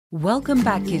Welcome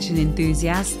back, kitchen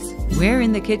enthusiasts. We're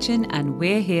in the kitchen and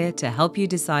we're here to help you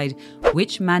decide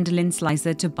which mandolin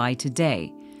slicer to buy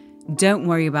today. Don't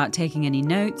worry about taking any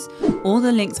notes. All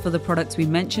the links for the products we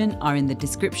mention are in the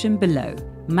description below.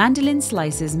 Mandolin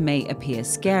slicers may appear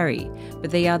scary,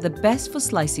 but they are the best for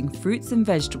slicing fruits and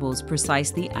vegetables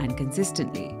precisely and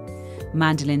consistently.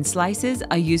 Mandolin slicers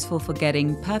are useful for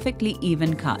getting perfectly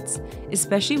even cuts,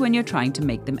 especially when you're trying to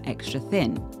make them extra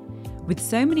thin. With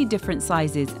so many different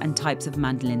sizes and types of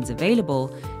mandolins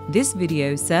available, this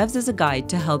video serves as a guide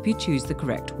to help you choose the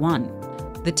correct one.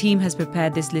 The team has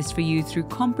prepared this list for you through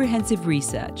comprehensive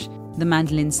research. The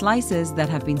mandolin slicers that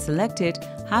have been selected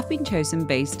have been chosen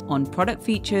based on product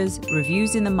features,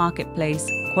 reviews in the marketplace,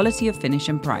 quality of finish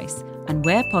and price, and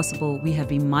where possible, we have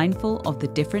been mindful of the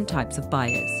different types of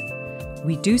buyers.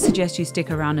 We do suggest you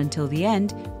stick around until the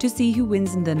end to see who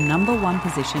wins in the #1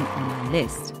 position on our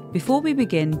list. Before we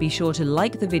begin, be sure to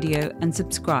like the video and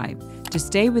subscribe to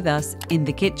stay with us in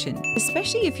the kitchen,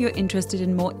 especially if you're interested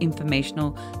in more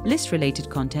informational list-related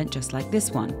content just like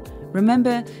this one.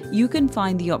 Remember, you can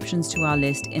find the options to our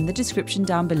list in the description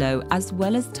down below, as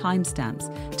well as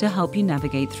timestamps to help you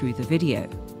navigate through the video.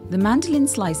 The mandolin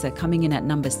slicer coming in at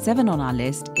number 7 on our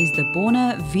list is the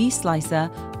Borner V Slicer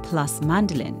Plus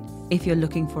Mandolin. If you're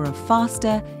looking for a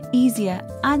faster, easier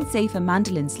and safer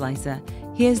mandolin slicer,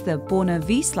 here's the Borner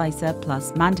V Slicer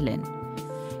Plus Mandolin.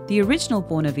 The original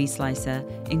Borner V Slicer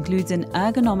includes an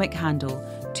ergonomic handle,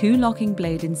 2 locking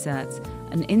blade inserts,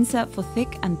 an insert for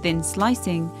thick and thin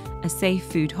slicing, a safe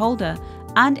food holder,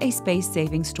 and a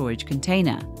space-saving storage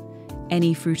container.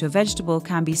 Any fruit or vegetable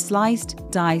can be sliced,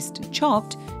 diced,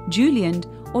 chopped, julienned,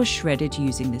 or shredded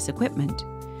using this equipment.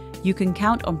 You can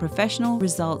count on professional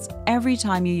results every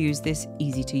time you use this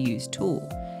easy-to-use tool.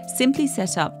 Simply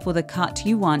set up for the cut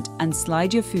you want and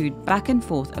slide your food back and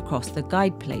forth across the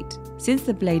guide plate. Since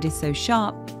the blade is so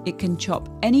sharp, it can chop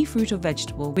any fruit or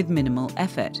vegetable with minimal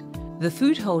effort. The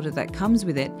food holder that comes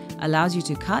with it allows you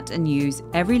to cut and use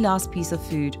every last piece of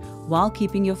food while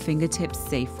keeping your fingertips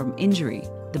safe from injury.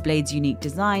 The blade's unique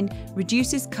design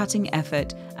reduces cutting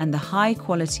effort, and the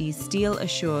high-quality steel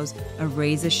assures a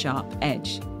razor-sharp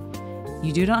edge.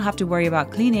 You do not have to worry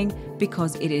about cleaning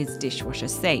because it is dishwasher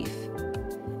safe.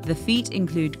 The feet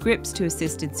include grips to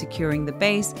assist in securing the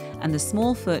base, and the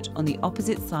small foot on the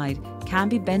opposite side can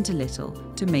be bent a little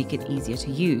to make it easier to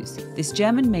use. This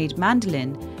German-made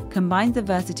mandolin combines the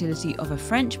versatility of a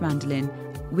French mandolin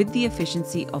with the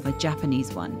efficiency of a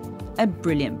Japanese one. A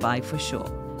brilliant buy for sure.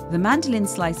 The mandolin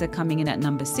slicer coming in at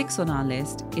number 6 on our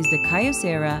list is the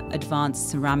Kyocera Advanced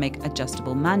Ceramic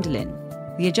Adjustable Mandolin.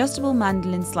 The adjustable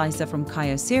mandolin slicer from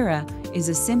Kyocera is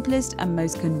the simplest and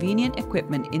most convenient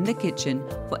equipment in the kitchen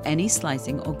for any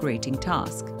slicing or grating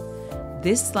task.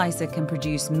 This slicer can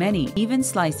produce many even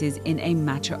slices in a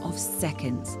matter of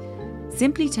seconds.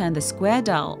 Simply turn the square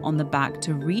dial on the back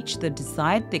to reach the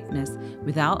desired thickness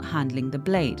without handling the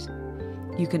blade.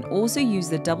 You can also use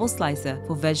the double slicer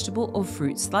for vegetable or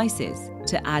fruit slices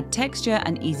to add texture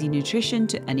and easy nutrition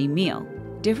to any meal.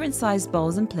 Different sized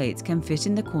bowls and plates can fit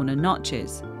in the corner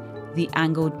notches. The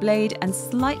angled blade and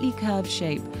slightly curved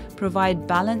shape provide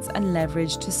balance and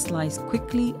leverage to slice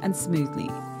quickly and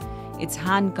smoothly. Its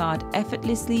hand guard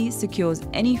effortlessly secures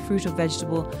any fruit or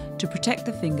vegetable to protect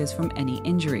the fingers from any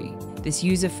injury. This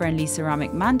user-friendly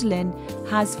ceramic mandolin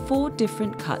has 4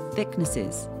 different cut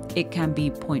thicknesses. It can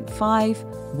be 0.5,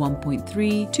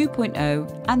 1.3,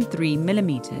 2.0 and 3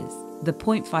 millimeters. The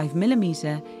 0.5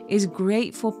 millimeter is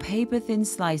great for paper-thin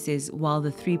slices, while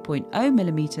the 3.0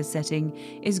 millimeter setting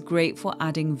is great for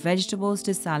adding vegetables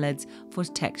to salads for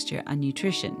texture and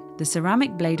nutrition. The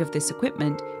ceramic blade of this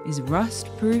equipment is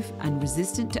rust-proof and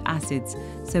resistant to acids,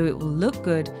 so it will look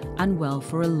good and well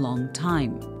for a long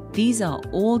time. These are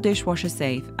all dishwasher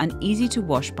safe and easy to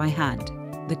wash by hand.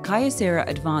 The Kyocera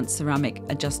Advanced Ceramic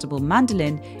Adjustable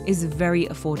Mandolin is very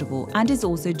affordable and is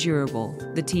also durable.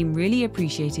 The team really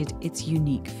appreciated its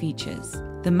unique features.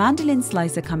 The mandolin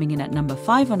slicer coming in at number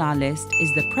 5 on our list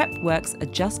is the Prepworks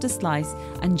Adjust-A-Slice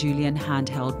and Julienne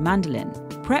Handheld Mandolin.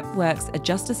 Prepworks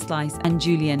Adjust-A-Slice and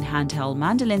Julienne Handheld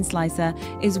Mandolin Slicer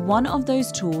is one of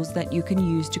those tools that you can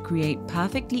use to create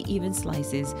perfectly even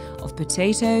slices of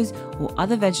potatoes or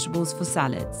other vegetables for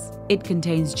salads. It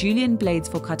contains julienne blades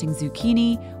for cutting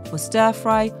zucchini, for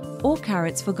stir-fry, or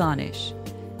carrots for garnish.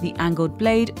 The angled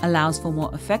blade allows for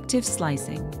more effective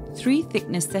slicing. 3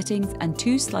 thickness settings and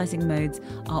 2 slicing modes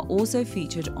are also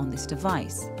featured on this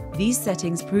device. These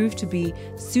settings prove to be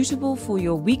suitable for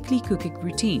your weekly cooking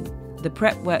routine. The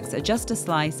Prepworks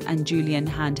Adjust-A-Slice and Julienne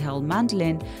Handheld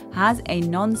Mandolin has a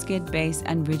non-skid base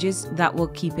and ridges that will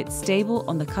keep it stable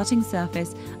on the cutting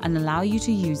surface and allow you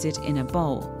to use it in a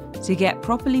bowl. To get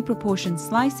properly proportioned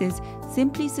slices,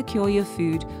 simply secure your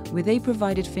food with a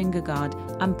provided finger guard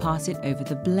and pass it over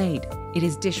the blade. It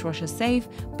is dishwasher safe,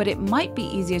 but it might be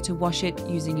easier to wash it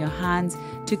using your hands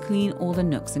to clean all the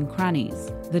nooks and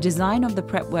crannies. The design of the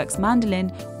Prepworks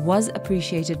mandolin was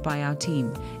appreciated by our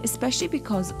team, especially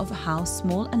because of how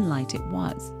small and light it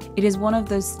was. It is one of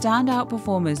those standout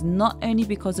performers not only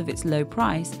because of its low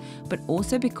price, but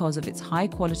also because of its high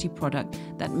quality product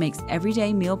that makes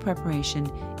everyday meal preparation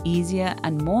easier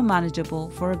and more manageable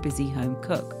for a busy home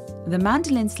cook. The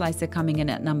mandolin slicer coming in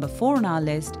at number 4 on our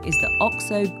list is the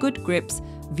OXO Good Grips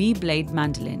V-Blade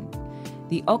Mandolin.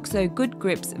 The OXO Good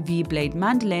Grips V-Blade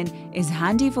Mandolin is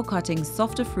handy for cutting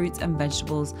softer fruits and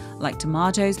vegetables like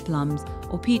tomatoes, plums,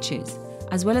 or peaches,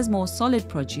 as well as more solid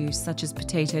produce such as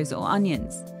potatoes or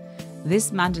onions.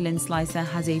 This mandolin slicer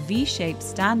has a V-shaped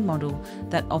stand model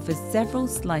that offers several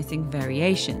slicing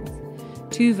variations,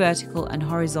 2 vertical and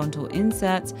horizontal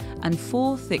inserts, and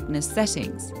 4 thickness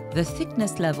settings. The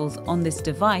thickness levels on this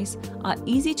device are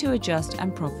easy to adjust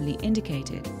and properly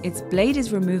indicated. Its blade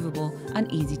is removable and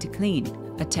easy to clean.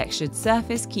 A textured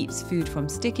surface keeps food from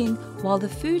sticking, while the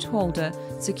food holder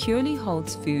securely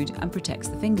holds food and protects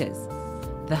the fingers.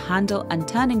 The handle and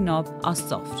turning knob are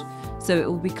soft, so it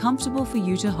will be comfortable for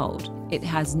you to hold. It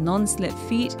has non-slip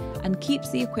feet and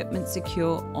keeps the equipment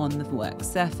secure on the work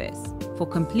surface. For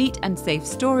complete and safe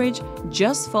storage,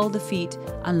 just fold the feet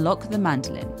and lock the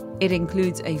mandolin. It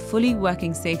includes a fully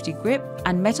working safety grip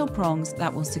and metal prongs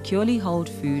that will securely hold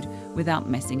food without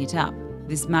messing it up.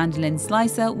 This mandolin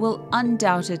slicer will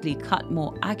undoubtedly cut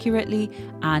more accurately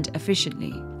and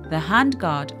efficiently. The hand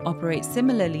guard operates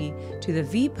similarly to the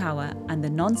V-Power, and the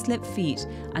non-slip feet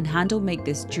and handle make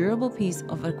this durable piece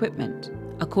of equipment.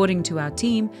 According to our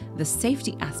team, the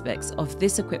safety aspects of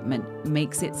this equipment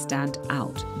makes it stand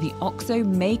out. The OXO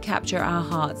may capture our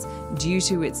hearts due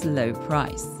to its low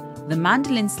price. The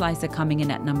mandolin slicer coming in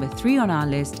at number 3 on our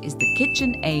list is the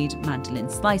KitchenAid Mandolin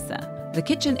Slicer. The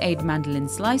KitchenAid Mandolin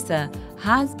Slicer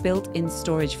has built-in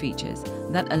storage features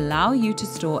that allow you to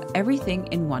store everything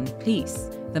in one piece.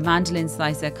 The mandolin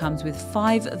slicer comes with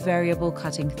 5 variable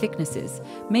cutting thicknesses,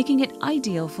 making it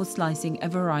ideal for slicing a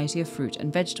variety of fruit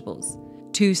and vegetables.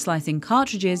 2 slicing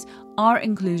cartridges are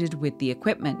included with the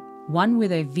equipment, one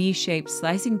with a V-shaped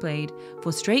slicing blade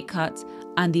for straight cuts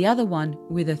and the other one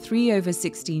with a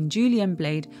 3/16 Julienne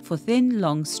blade for thin,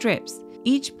 long strips.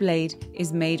 Each blade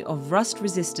is made of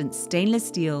rust-resistant stainless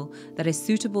steel that is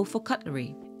suitable for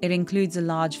cutlery. It includes a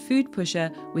large food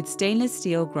pusher with stainless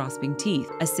steel grasping teeth,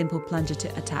 a simple plunger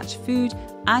to attach food,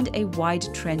 and a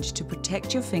wide trench to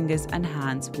protect your fingers and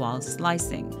hands while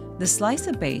slicing. The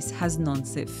slicer base has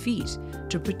non-slip feet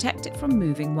to protect it from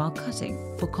moving while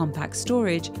cutting. For compact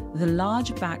storage, the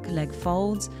large back leg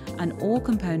folds and all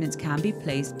components can be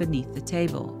placed beneath the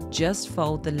table. Just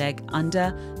fold the leg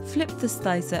under, flip the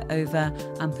slicer over,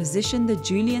 and position the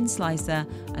Julienne slicer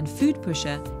and food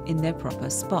pusher in their proper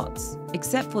spots.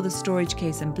 Except for the storage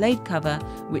case and blade cover,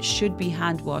 which should be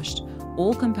hand washed,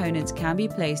 all components can be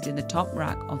placed in the top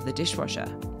rack of the dishwasher.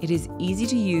 It is easy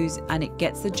to use and it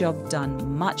gets the job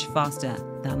done much faster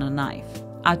than a knife.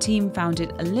 Our team found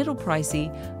it a little pricey,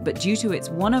 but due to its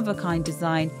one-of-a-kind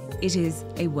design, it is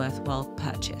a worthwhile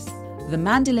purchase. The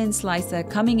mandolin slicer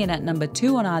coming in at number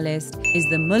 2 on our list is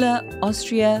the MUELLER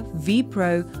AUSTRIA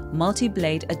V-Pro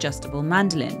Multi-Blade Adjustable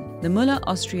Mandolin. The MUELLER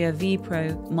AUSTRIA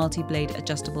V-Pro Multi-Blade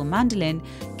Adjustable Mandolin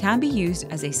can be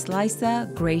used as a slicer,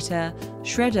 grater,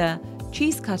 shredder,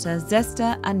 cheese cutter,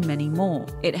 zester, and many more.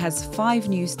 It has 5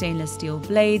 new stainless steel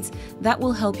blades that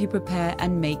will help you prepare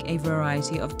and make a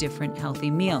variety of different healthy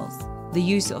meals. The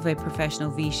use of a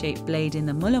professional V-shaped blade in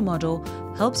the MUELLER model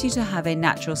helps you to have a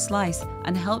natural slice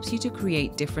and helps you to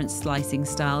create different slicing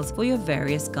styles for your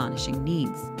various garnishing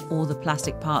needs. All the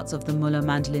plastic parts of the MUELLER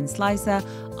mandolin slicer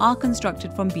are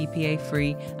constructed from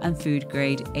BPA-free and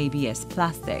food-grade ABS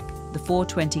plastic. The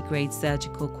 420 grade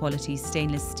surgical quality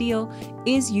stainless steel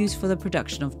is used for the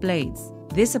production of blades.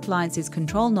 This appliance's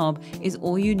control knob is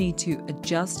all you need to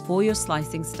adjust for your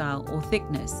slicing style or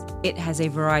thickness. It has a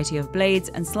variety of blades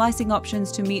and slicing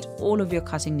options to meet all of your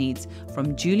cutting needs,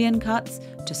 from julienne cuts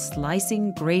to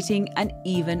slicing, grating, and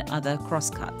even other cross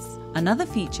cuts. Another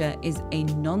feature is a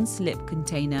non-slip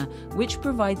container, which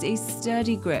provides a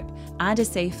sturdy grip and a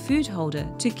safe food holder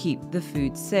to keep the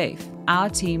food safe. Our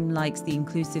team likes the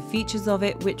inclusive features of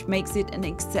it, which makes it an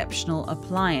exceptional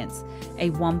appliance. A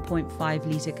 1.5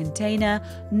 litre container,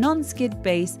 non-skid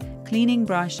base, cleaning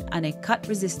brush, and a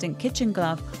cut-resistant kitchen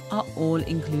glove are all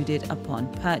included upon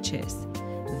purchase.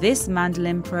 This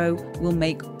Mandolin Pro will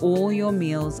make all your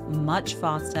meals much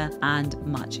faster and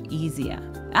much easier.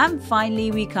 And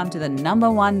finally, we come to the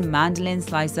 #1 mandolin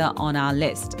slicer on our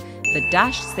list, the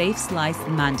Dash Safe Slice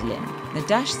Mandolin. The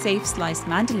Dash Safe Slice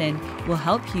Mandolin will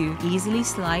help you easily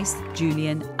slice,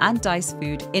 julienne, and dice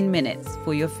food in minutes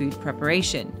for your food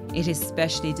preparation. It is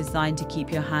specially designed to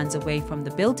keep your hands away from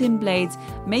the built-in blades,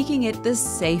 making it the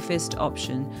safest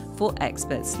option for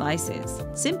expert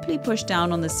slicers. Simply push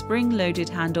down on the spring-loaded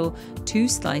handle to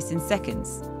slice in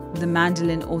seconds. The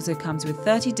mandolin also comes with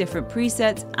 30 different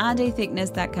presets and a thickness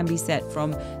that can be set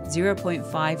from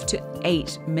 0.5 to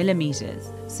 8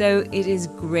 millimeters. So it is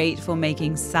great for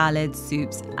making salads,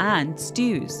 soups, and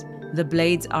stews. The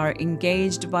blades are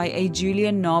engaged by a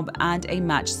julienne knob and a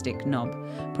matchstick knob,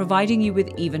 providing you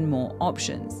with even more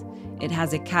options. It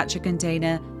has a catcher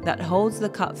container that holds the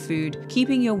cut food,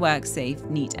 keeping your work safe,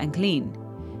 neat, and clean.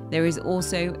 There is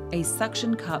also a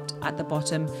suction cup at the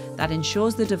bottom that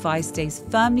ensures the device stays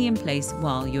firmly in place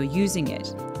while you're using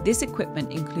it. This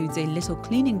equipment includes a little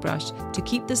cleaning brush to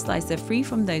keep the slicer free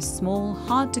from those small,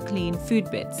 hard to clean food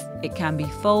bits. It can be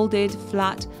folded,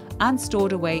 flat, and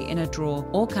stored away in a drawer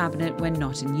or cabinet when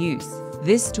not in use.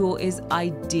 This tool is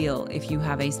ideal if you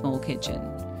have a small kitchen.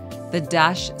 The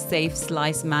Dash Safe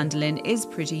Slice Mandolin is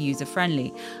pretty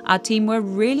user-friendly. Our team were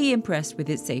really impressed with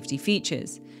its safety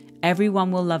features.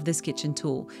 Everyone will love this kitchen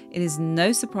tool. It is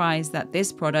no surprise that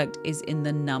this product is in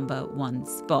the #1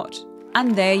 spot.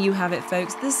 And there you have it,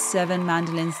 folks, the 7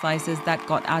 mandolin slicers that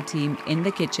got our team in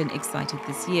the kitchen excited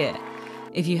this year.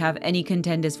 If you have any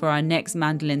contenders for our next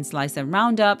mandolin slicer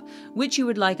roundup, which you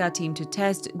would like our team to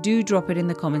test, do drop it in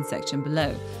the comment section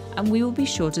below, and we will be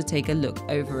sure to take a look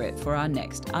over it for our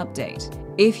next update.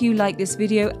 If you like this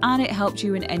video and it helped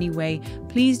you in any way,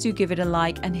 please do give it a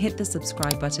like and hit the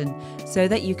subscribe button so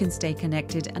that you can stay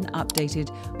connected and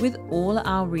updated with all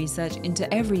our research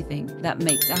into everything that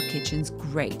makes our kitchens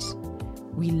great.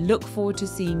 We look forward to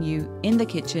seeing you in the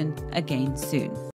kitchen again soon.